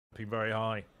jumping very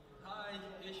high. Hi,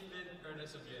 ich bin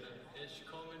Ernest. Ich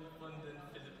komme von den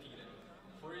Philippinen.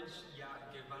 Voriges Jahr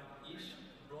gewann ich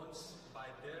Bronze bei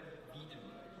der WM.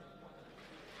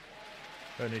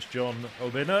 Ernest John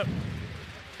Obiena,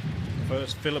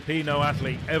 first Filipino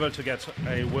athlete ever to get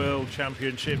a World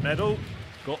Championship medal.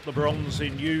 Got the bronze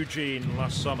in Eugene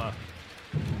last summer.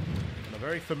 And a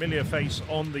very familiar face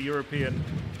on the European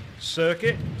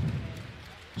circuit.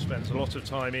 Spends a lot of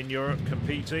time in Europe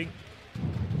competing.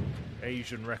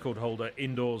 Asian record holder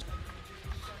indoors.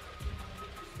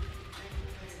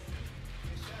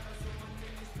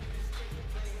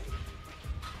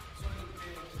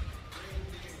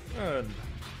 And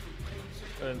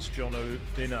Ernest John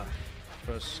Obiena,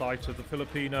 first sight of the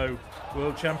Filipino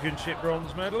World Championship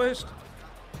bronze medalist.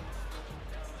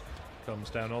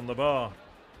 Comes down on the bar.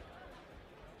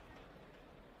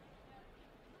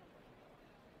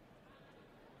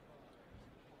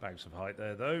 Bags of height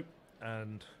there though,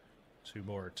 and 2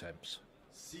 more attempts.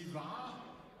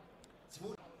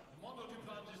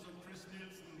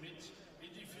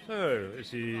 So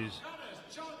this is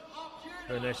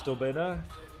Ernest Obiena.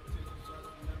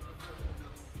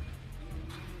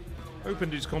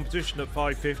 Opened his competition at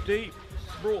 550,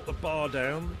 brought the bar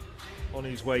down on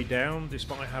his way down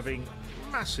despite having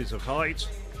masses of height.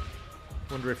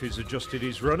 Wonder if he's adjusted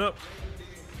his run-up.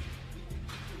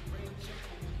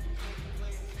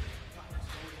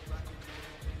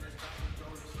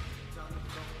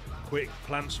 Quick,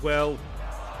 plants well.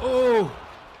 Oh!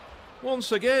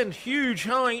 Once again, huge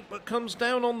height, but comes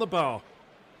down on the bar.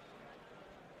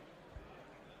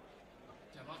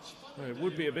 It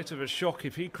would be a bit of a shock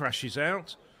if he crashes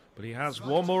out, but he has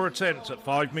one more attempt at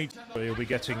 5 meters. He'll be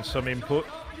getting some input,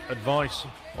 advice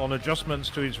on adjustments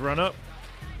to his run-up.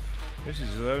 This is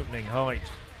his opening height.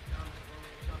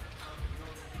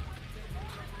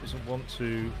 Doesn't want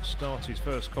to start his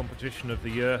first competition of the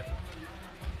year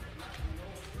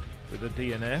with a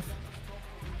DNF.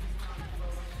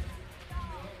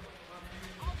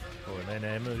 Or an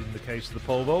NM in the case of the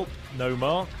pole vault. No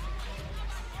mark.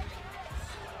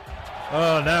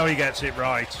 Oh, now he gets it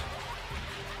right.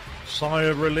 Sigh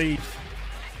of relief.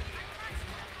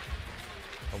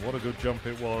 And what a good jump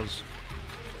it was.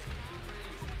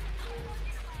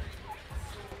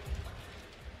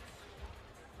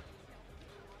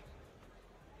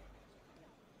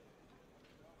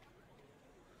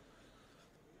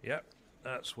 Yep,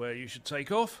 that's where you should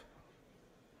take off.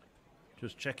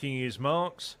 Just checking his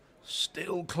marks.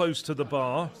 Still close to the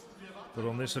bar, but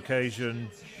on this occasion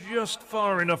just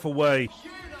far enough away.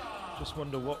 Just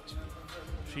wonder what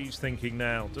she's thinking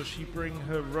now. Does she bring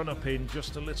her run-up in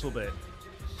just a little bit?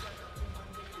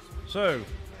 So,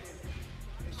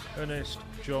 Ernest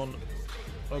John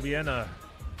Obiena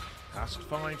past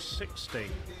 560.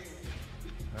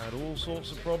 Had all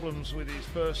sorts of problems with his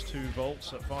first 2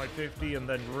 vaults at 550 and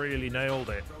then really nailed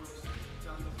it.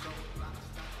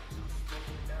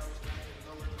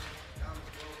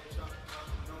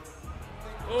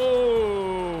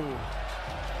 Oh!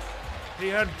 He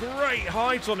had great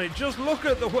height on it. Just look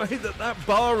at the way that that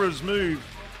bar has moved.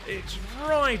 It's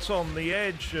right on the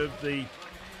edge of the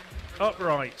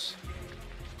uprights.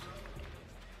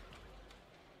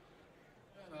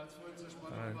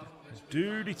 And I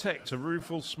do detect a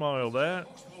rueful smile there.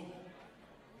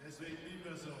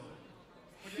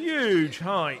 Huge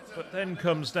height, but then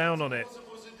comes down on it.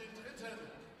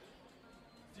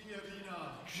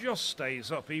 Just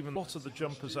stays up, even what of the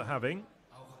jumpers are having.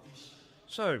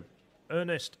 So,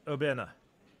 Ernest Obiena.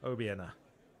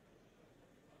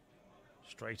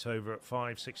 Straight over at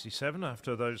 567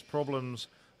 after those problems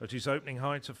at his opening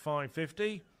height of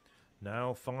 550.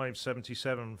 Now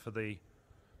 577 for the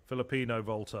Filipino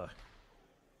vaulter.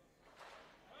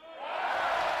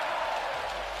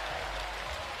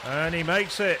 And he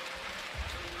makes it.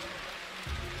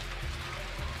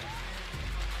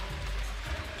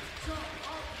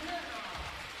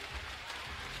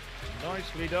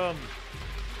 Nicely done.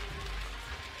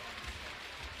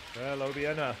 Well,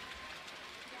 Obiena,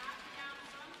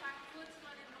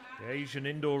 the Asian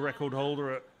indoor record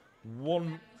holder at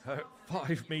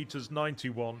 5 meters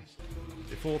 91,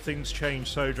 before things change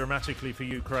so dramatically for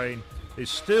Ukraine, is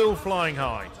still flying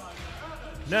high.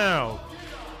 Now,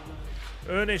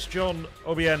 Ernest John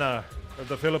Obiena of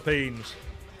the Philippines.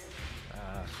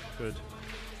 Good.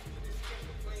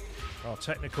 Our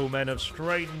technical men have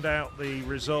straightened out the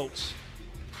results.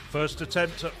 First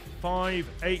attempt at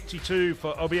 582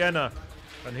 for Obiena,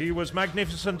 and he was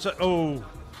magnificent at, I was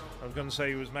going to say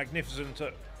he was magnificent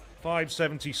at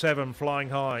 577 flying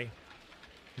high.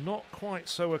 Not quite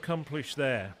so accomplished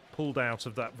there, pulled out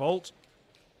of that vault.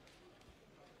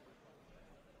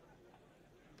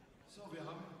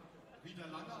 wieder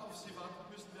lange auf sie warten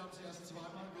müssen. Wir haben sie erst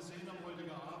zweimal gesehen am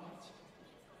heutigen Abend.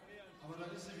 Aber da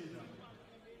ist sie wieder.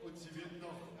 Und sie wird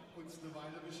noch uns eine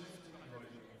Weile beschäftigen heute.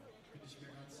 Bin ich mir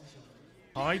ganz sicher.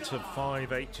 Height of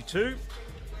 582.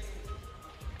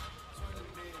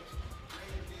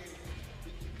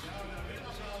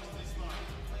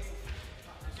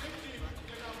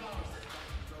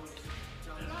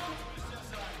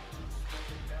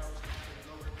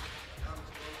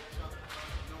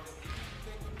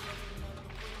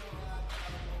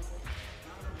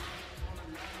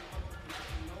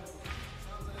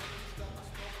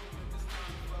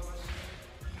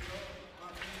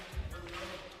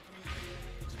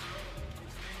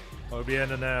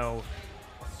 Obiena now.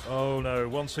 Oh no,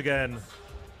 once again.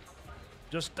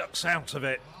 Just ducks out of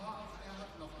it.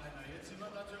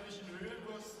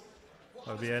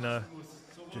 Obiena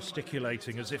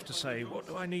gesticulating as if to say, what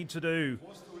do I need to do?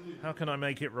 How can I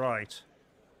make it right?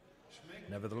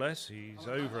 Nevertheless, he's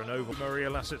over and over. Maria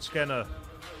Lasset-Skenner.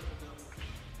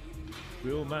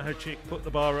 Will Mahachik put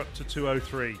the bar up to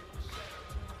 203?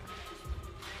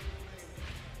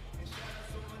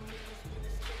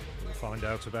 Find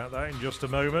out about that in just a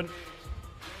moment.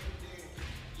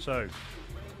 So,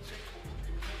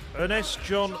 Ernest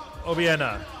John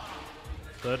Obiena,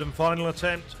 third and final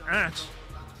attempt at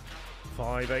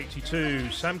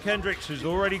 582. Sam Kendricks has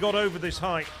already got over this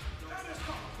height,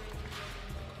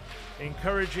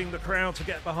 encouraging the crowd to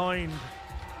get behind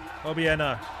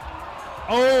Obiena.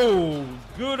 Oh,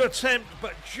 good attempt,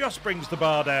 but just brings the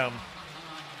bar down.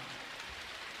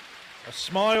 A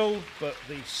smile, but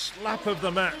the slap of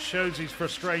the match shows his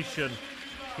frustration.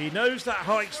 He knows that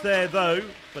height's there though,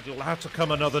 but it'll have to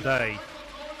come another day.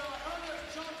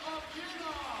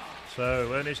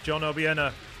 So Ernest John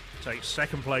Obiena takes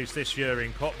second place this year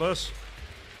in COTTBUSS.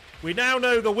 We now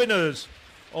know the winners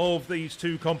of these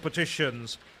two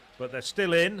competitions, but they're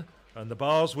still in and the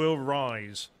bars will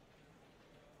rise.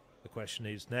 The question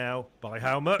is now, by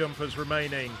how much? Jumpers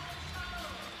remaining.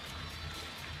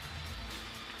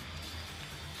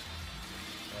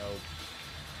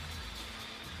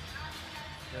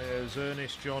 There's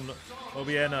Ernest John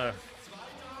Obiena,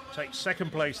 takes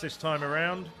second place this time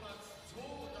around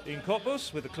in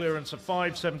COTTBUSS with a clearance of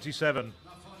 577.